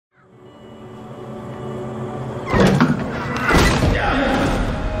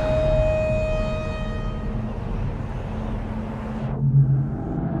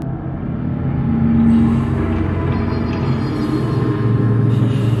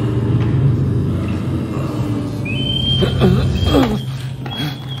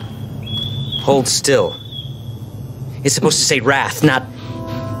Hold still. It's supposed to say wrath, not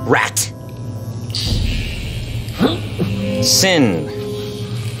rat. Sin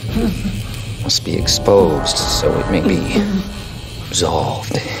must be exposed so it may be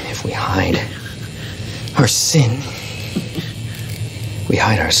resolved. If we hide our sin, we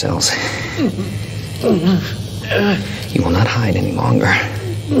hide ourselves. You will not hide any longer.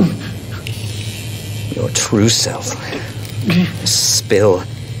 Your true self spill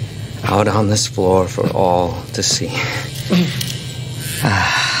out on this floor for all to see.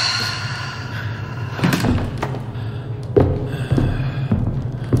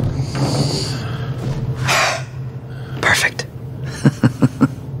 Perfect.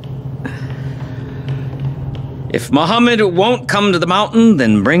 If Muhammad won't come to the mountain,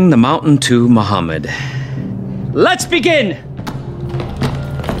 then bring the mountain to Muhammad. Let's begin!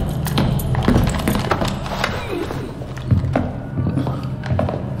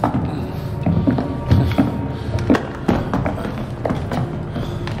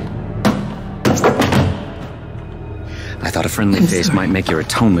 I thought a friendly face might make your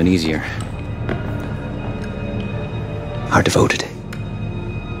atonement easier. Our devoted.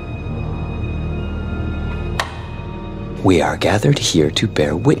 We are gathered here to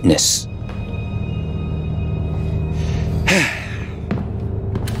bear witness.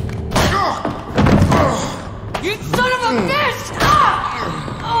 You son of a bitch!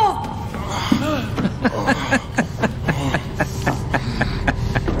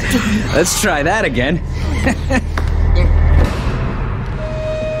 Let's try that again.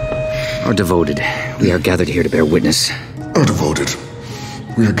 Our devoted, we are gathered here to bear witness. Our devoted,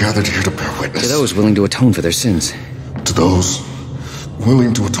 we are gathered here to bear witness. To those willing to atone for their sins. To those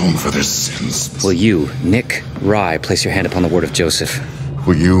willing to atone for their sins. Will you, Nick Rye, place your hand upon the word of Joseph?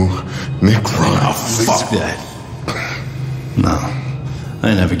 Will you, Nick Rye? Oh, fuck that. No, I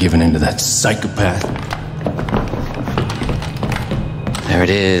ain't never given in to that psychopath. There it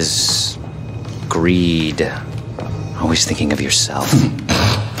is. Greed. Always thinking of yourself.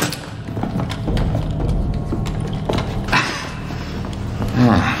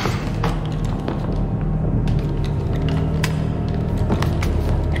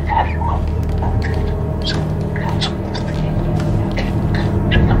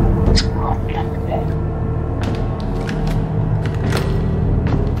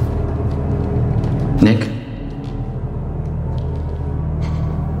 Nick?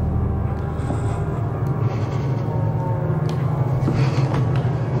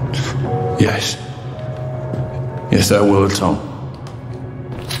 Yes. Yes, I will atone.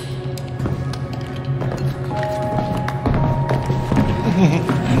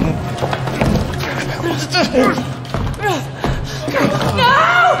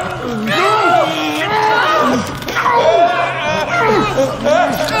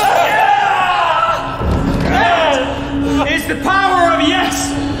 It's the power of yes!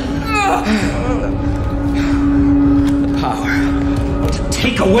 The power to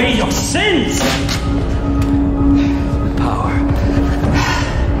take away your sins! The power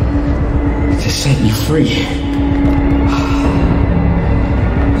to set you free.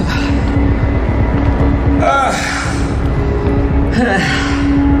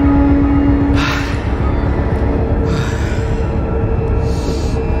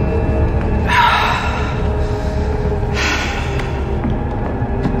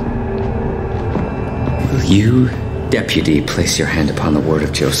 You, deputy, place your hand upon the word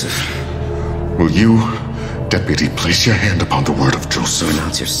of Joseph. Will you, deputy, place your hand upon the word of Joseph?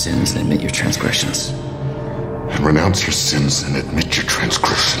 Renounce your sins and admit your transgressions. And renounce your sins and admit your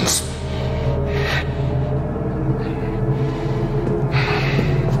transgressions.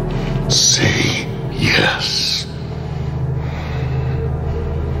 Say yes.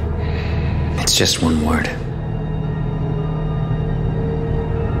 It's just one word.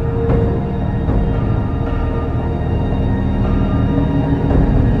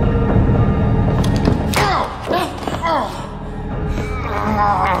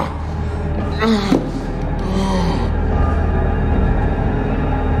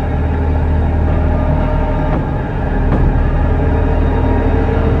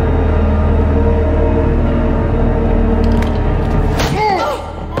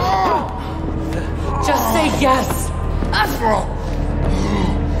 Just say yes!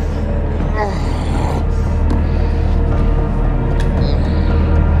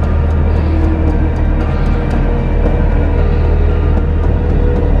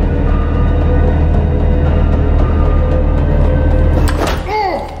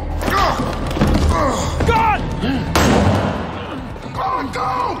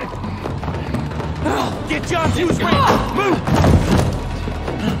 Get John Hughes ready! Move!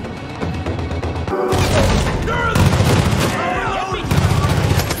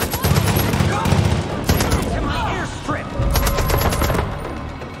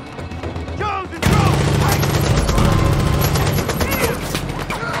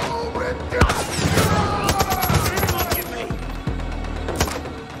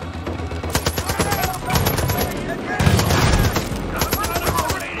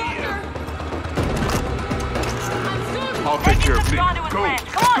 I'll take care of Nick. Gone to his Go, ranch.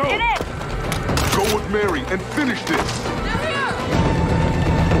 Come on, go. get in! Go with Mary and finish this. They're here!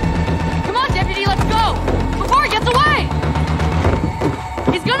 Come on, Deputy, let's go! Before he gets away!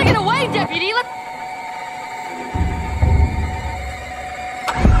 He's gonna get away, Deputy! Let's...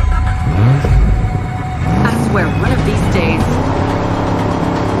 I swear, one of these days...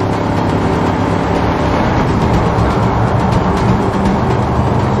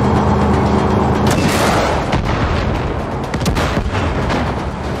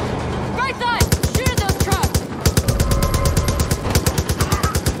 Right side! Shoot at those trucks!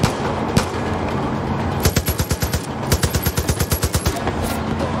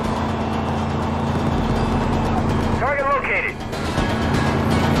 Target located.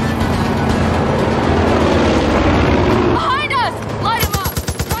 Behind us! Light him up!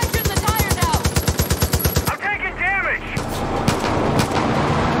 Try shooting the tires out! I'm taking damage.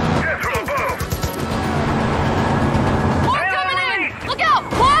 Yes, from above. More coming in! Look out!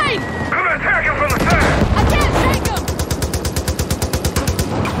 Plane! I'm gonna attack him from the side. I can't shake him!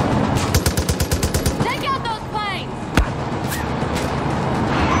 Take out those planes!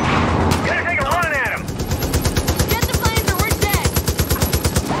 Gonna take a run at him. Get the planes or we're dead!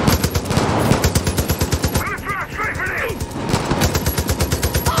 I'm gonna drop straight for this.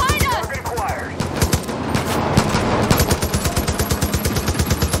 Behind us! Target acquired.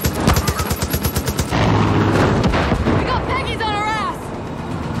 We got Peggy's on our ass!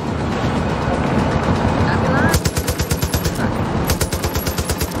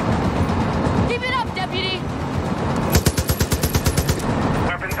 Keep it up, Deputy!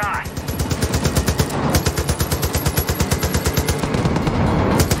 Weapons high.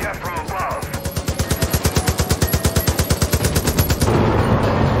 Yes, from above.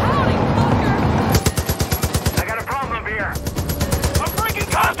 Howdy, fucker! I got a problem here. I'm breaking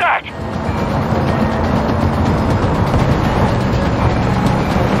contact.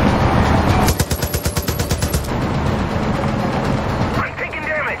 I'm taking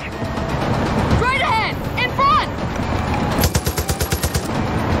damage. Right ahead! In front!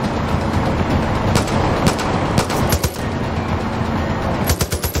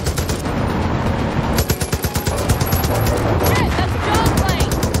 Shit, that's John's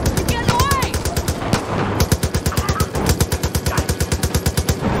plane! He's getting away!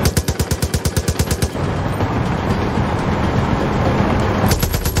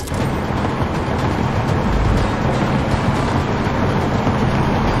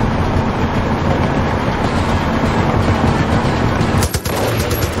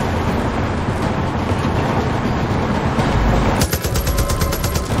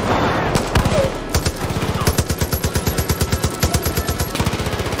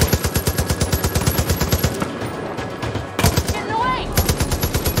 Getting away!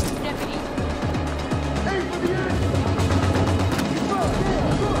 Deputy.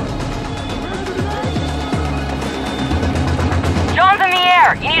 John's in the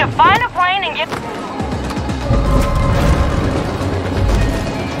air! You need to find a plane and get...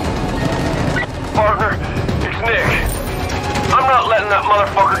 Partner, it's Nick. I'm not letting that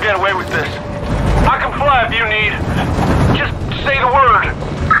motherfucker get away with this. I can fly if you need. Just say the word.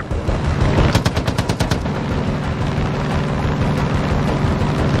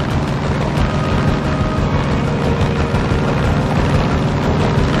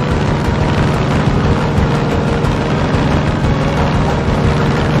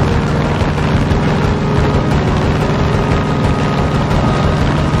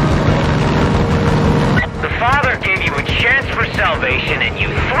 The Father gave you a chance for salvation and you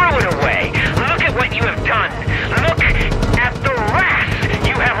threw it away. Look at what you have done. Look at the wrath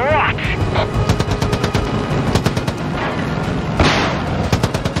you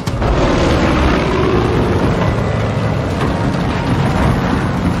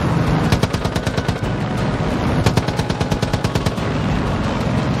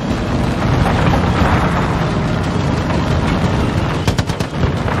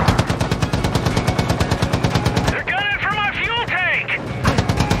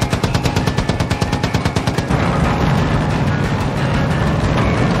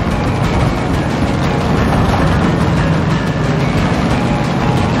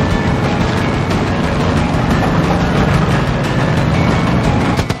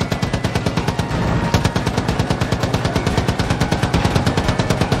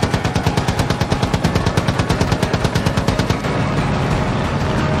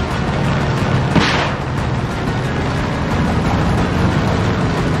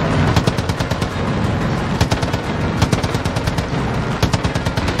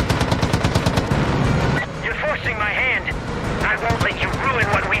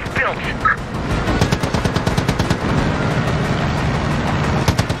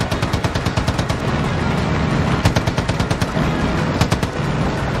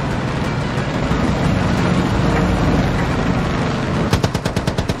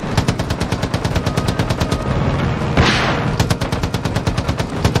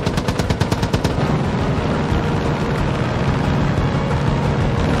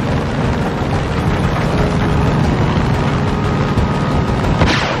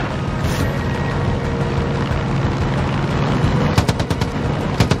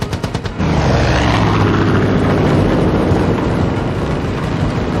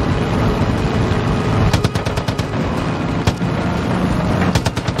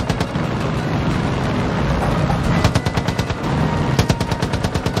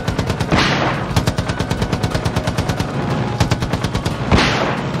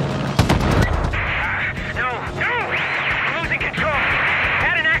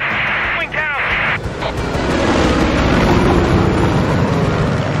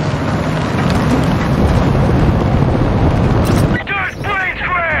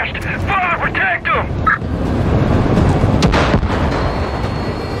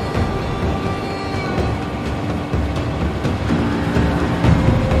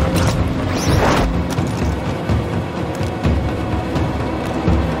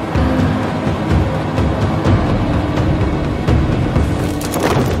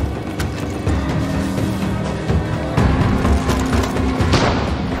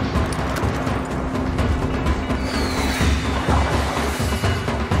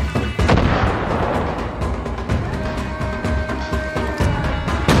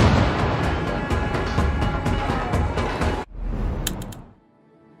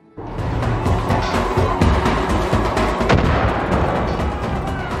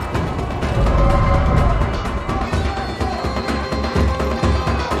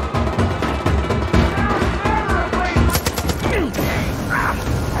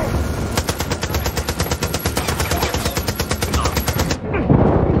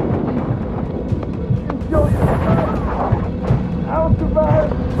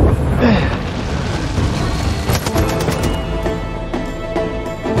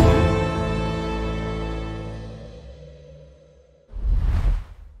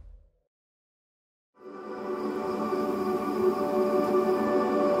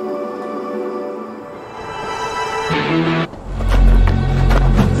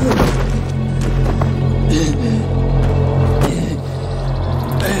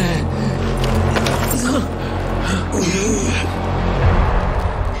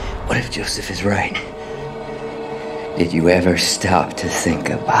What if Joseph is right? Did you ever stop to think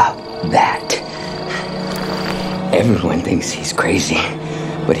about that? Everyone thinks he's crazy,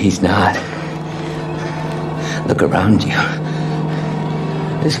 but he's not. Look around you.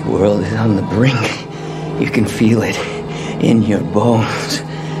 This world is on the brink. You can feel it in your bones.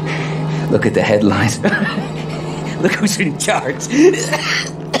 Look at the headlines. Look who's in charge.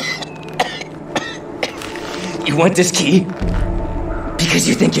 You want this key? Because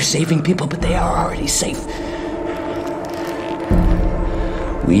you think you're saving people, but they are already safe.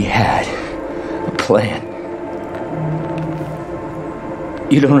 We had a plan.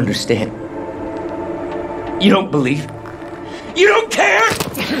 You don't understand. You don't believe. You don't care!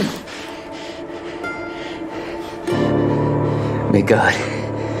 May God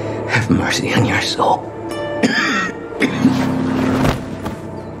have mercy on your soul.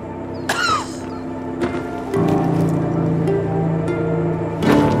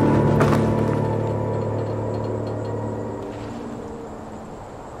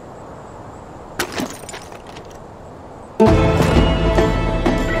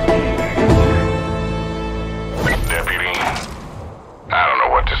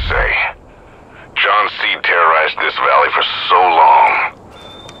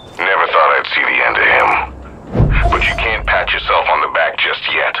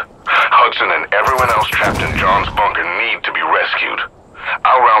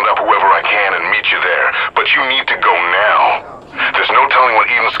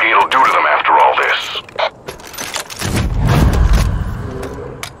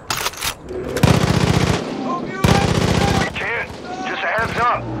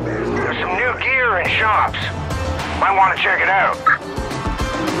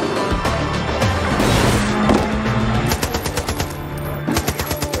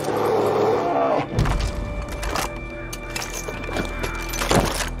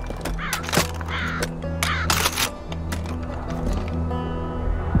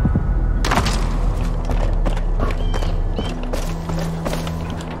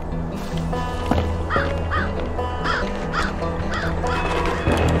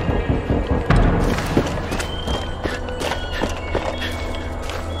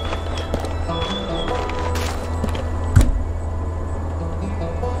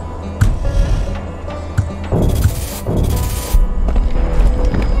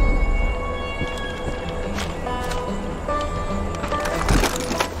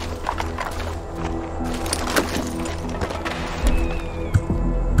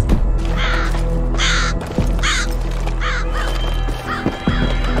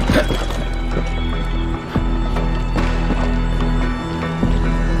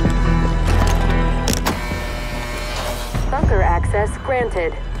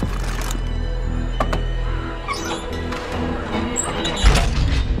 Granted.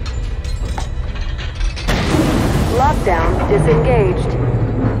 Lockdown disengaged.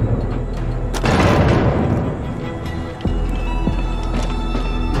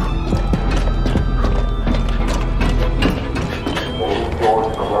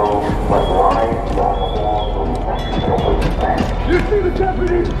 You see the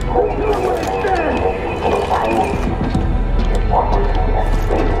deputies? Hold on, let it stand!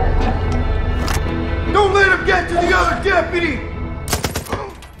 Don't let him get to the other deputy!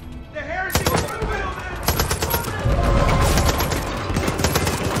 The heretic is in the middle, man!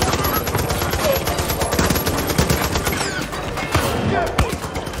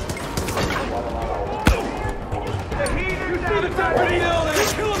 The heathen's out of the building! They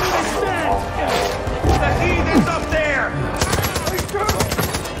kill him in his stand! The heathen's up there!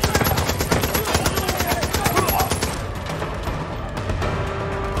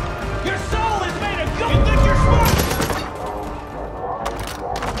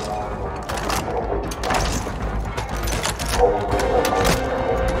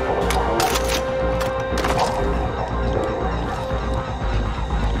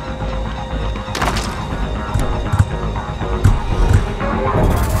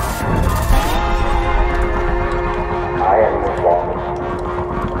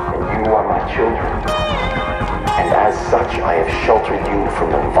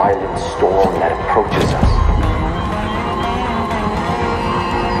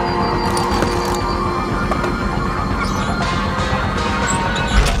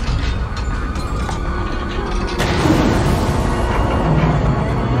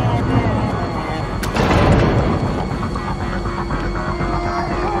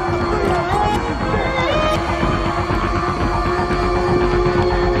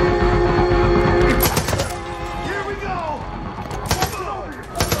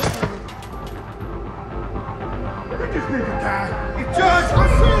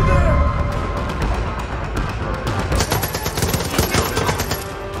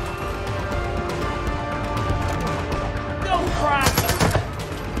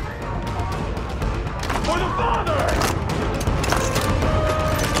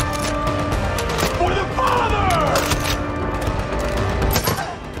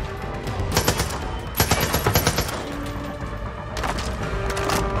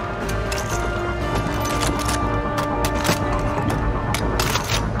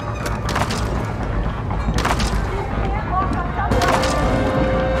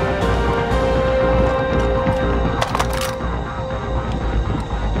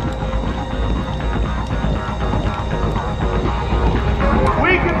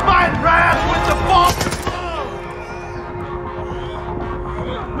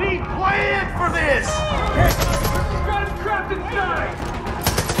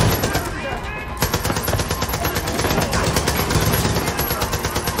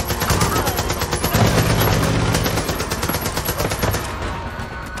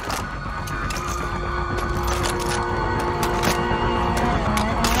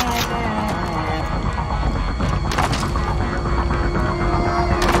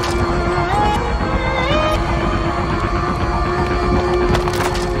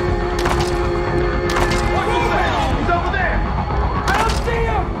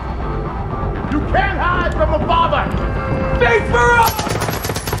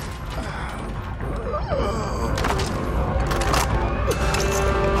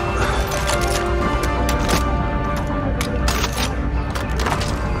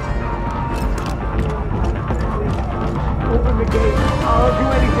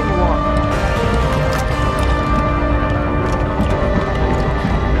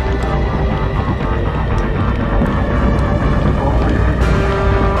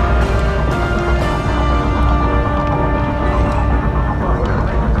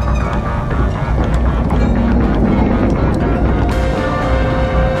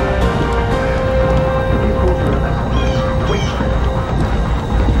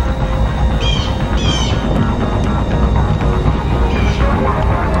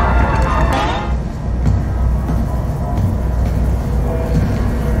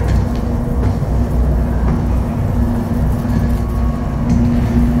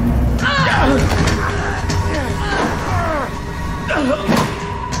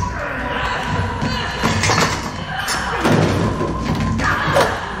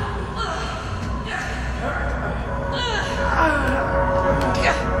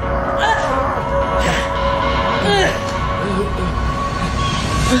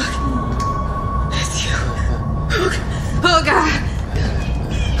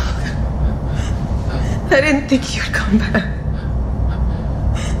 didn't think you'd come back.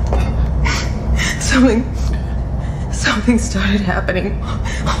 Something started happening.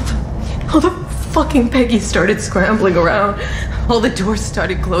 All the fucking Peggies started scrambling around. All the doors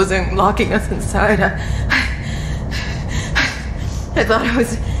started closing, locking us inside. I thought I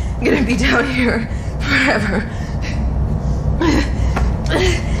was gonna be down here forever.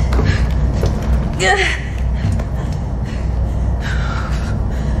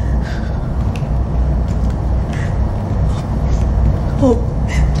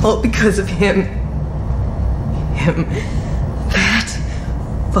 All because of him. That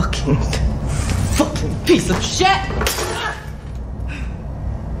fucking piece of shit!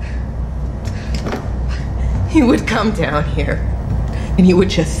 He would come down here, and he would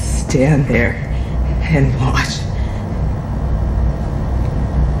just stand there and watch.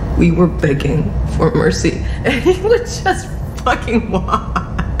 We were begging for mercy, and he would just fucking watch.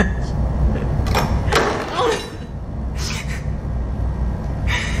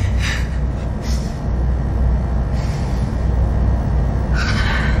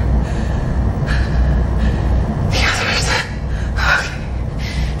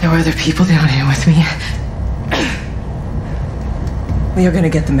 There were other people down here with me. We are gonna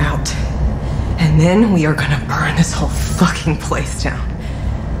get them out. And then we are gonna burn this whole fucking place down.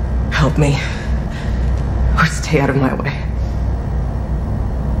 Help me. Or stay out of my way.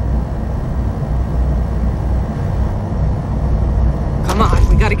 Come on,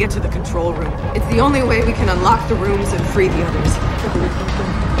 we gotta get to the control room. It's the only way we can unlock the rooms and free the others.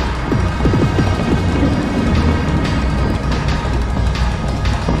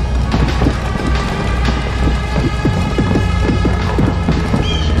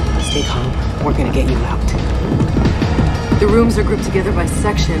 Stay calm. We're gonna get you out. The rooms are grouped together by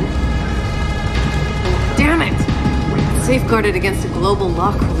section. Damn it! It's safeguarded against a global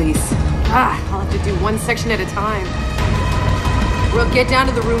lock release. I'll have to do one section at a time. We'll get down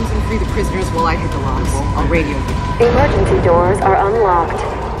to the rooms and free the prisoners while I hit the locks. I'll radio you. Emergency doors are unlocked.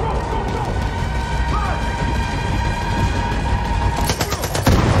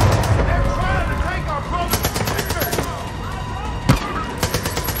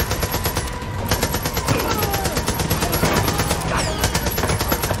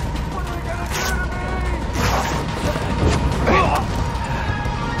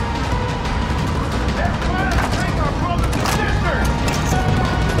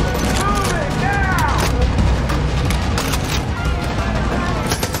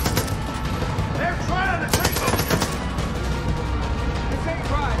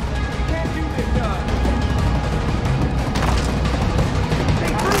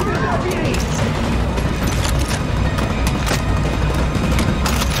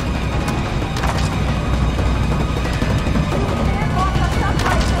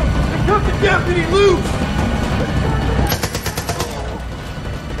 Deputy, loose!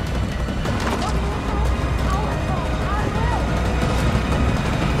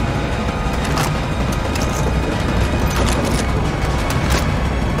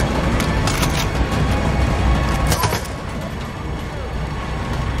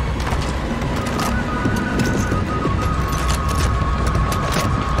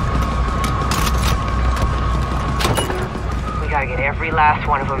 We gotta get every last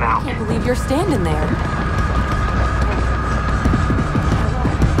one of them out. I can't believe you're standing there.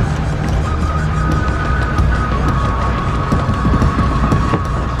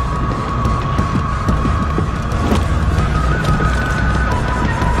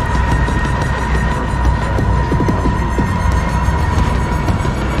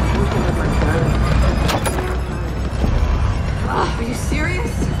 Are you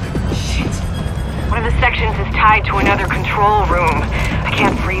serious? Shit. One of the sections is tied to another control room. I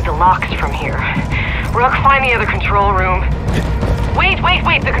can't free the locks from here. Rook, find the other control room. Wait!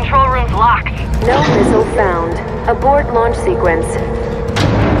 The control room's locked. No missile found. Abort launch sequence.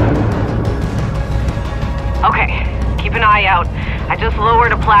 Okay, keep an eye out. I just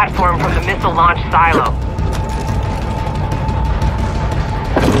lowered a platform from the missile launch silo.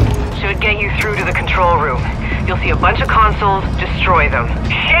 Should get you through to the control room. You'll see a bunch of consoles. Destroy them.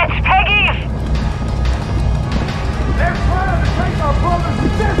 Shit, Peggy! They're trying to take our brothers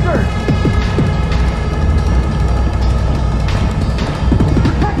and sisters!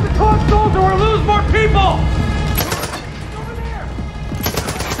 Protect the consoles or we'll lose more people! Over there!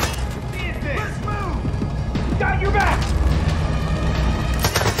 Let's move! Got your back!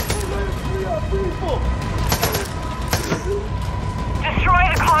 Destroy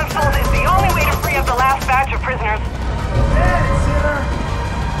the consoles is the only way to free up the last batch of prisoners.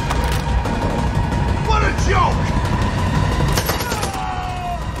 What a joke!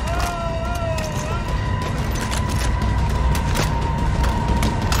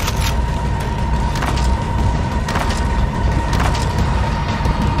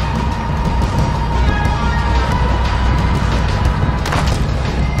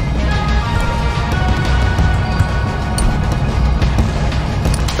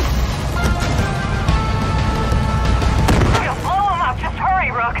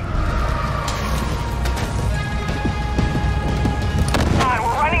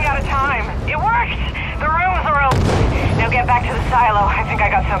 silo. I think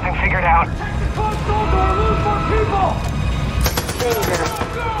I got something figured out.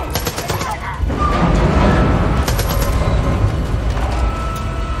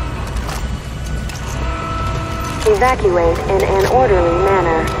 Evacuate in an orderly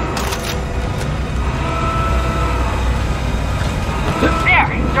manner. There!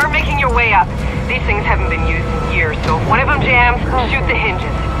 Start making your way up. These things haven't been used in years, so if one of them jams, shoot the hinges.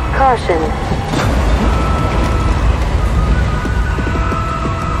 Caution.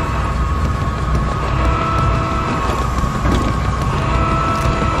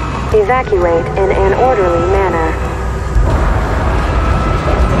 Evacuate in an orderly manner.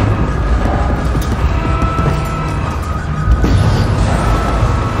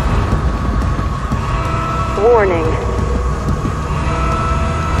 Warning.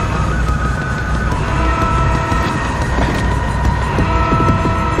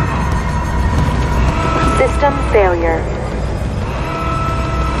 System failure.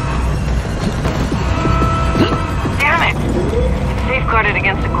 Damn it! It's safeguarded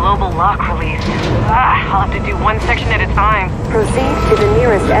against a global lock release. I'll have to do one section at a time. Proceed to the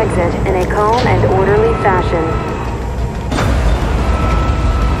nearest exit in a calm and orderly fashion.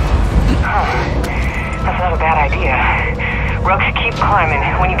 That's not a bad idea. Rook, keep climbing.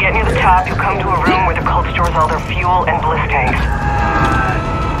 When you get near the top, you'll come to a room where the cult stores all their fuel and bliss tanks.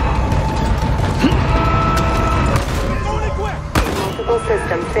 Multiple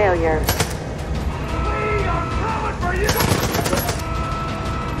system failure.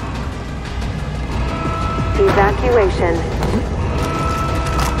 Evacuation.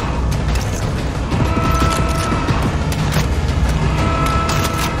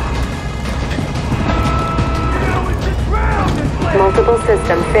 Multiple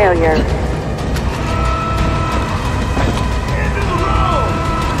system failure.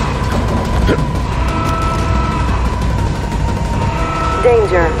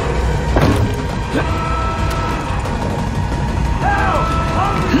 Danger.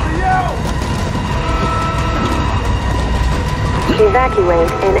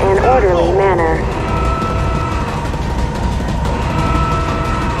 Evacuate in an orderly manner.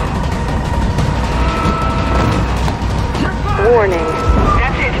 Warning.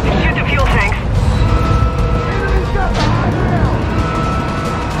 That's it. Shoot the fuel tanks.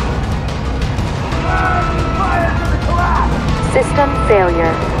 System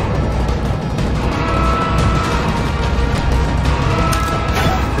failure.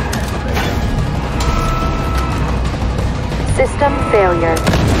 System failure.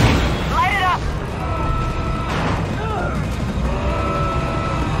 Light it up!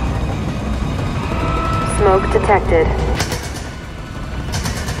 Smoke detected.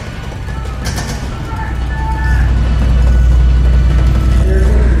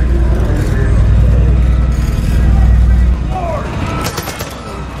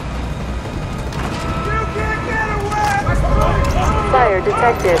 Fire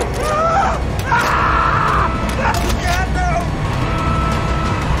detected.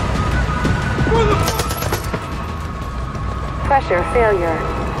 Pressure failure.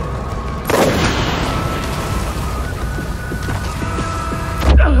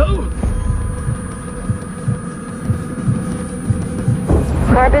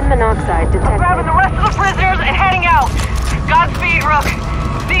 Carbon monoxide detected. Grabbing the rest of the prisoners and heading out. Godspeed, Rook.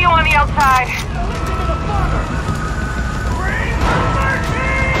 See you on the outside.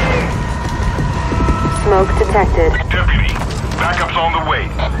 Smoke detected. Deputy, backup's on the way.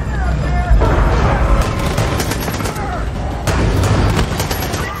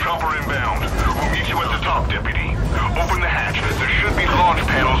 Chopper inbound. We'll meet you at the top, Deputy. Open the hatch. There should be launch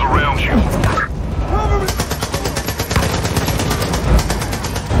panels around you.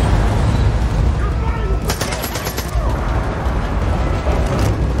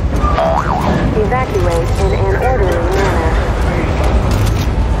 Evacuate in an orderly manner.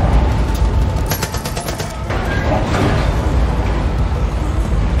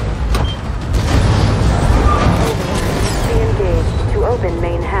 Re-engaged to open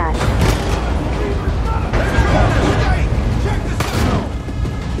main hatch.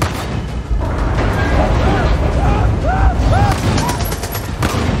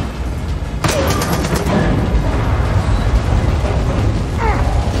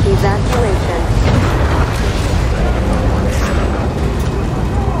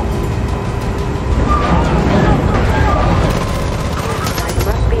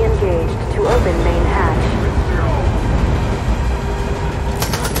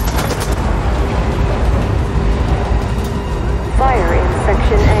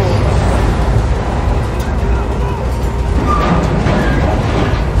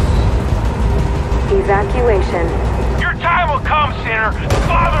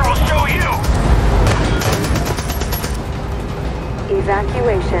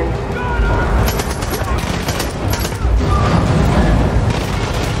 in.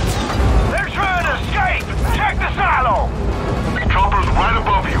 They're trying to escape! Check the silo! Chopper's right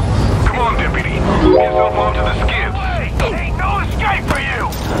above you. Come on, deputy. Get yourself onto the skids. Ain't no escape for you!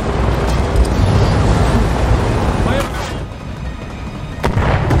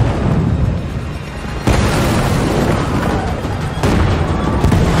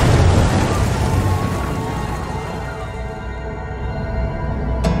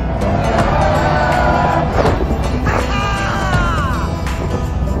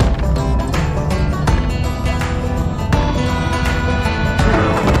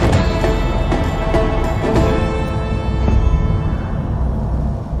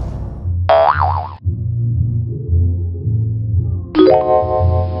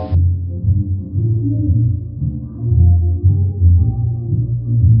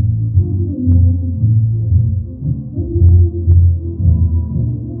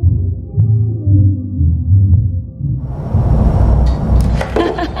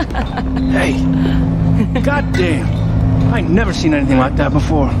 Hey, goddamn! I ain't never seen anything like that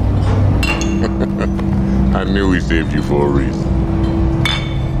before. I knew he saved you for a reason.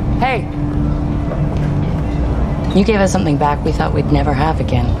 Hey. You gave us something back we thought we'd never have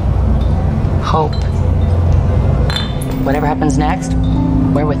again. Hope. Whatever happens next,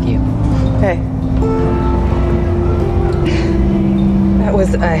 we're with you. Hey. That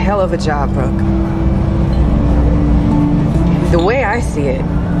was a hell of a job, Brooke. The way I see it,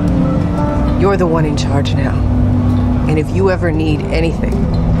 you're the one in charge now. And if you ever need anything,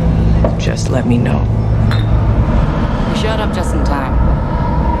 just let me know. You showed up just in time.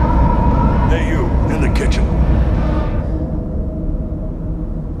 Hey, you, in the kitchen.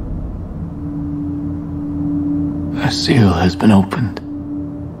 A seal has been opened.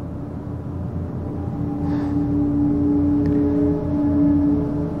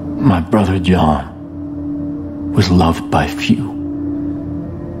 My brother John was loved by few,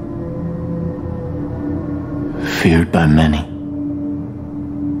 feared by many,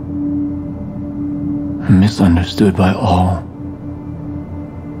 misunderstood by all,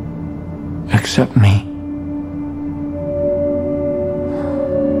 except me.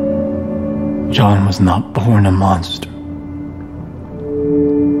 John was not born a monster.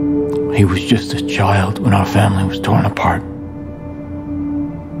 He was just a child when our family was torn apart.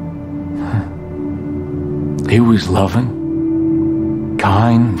 He was loving,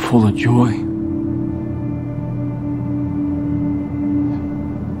 kind, and full of joy.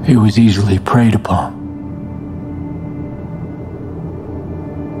 He was easily preyed upon.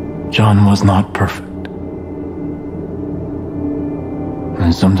 John was not perfect.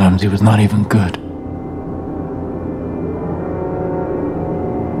 And sometimes he was not even good.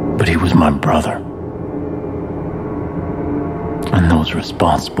 But he was my brother. And those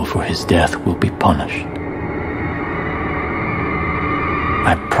responsible for his death will be punished.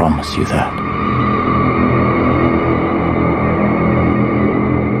 I promise you that.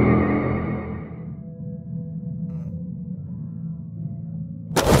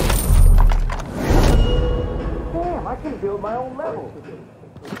 Damn, I can build my own level.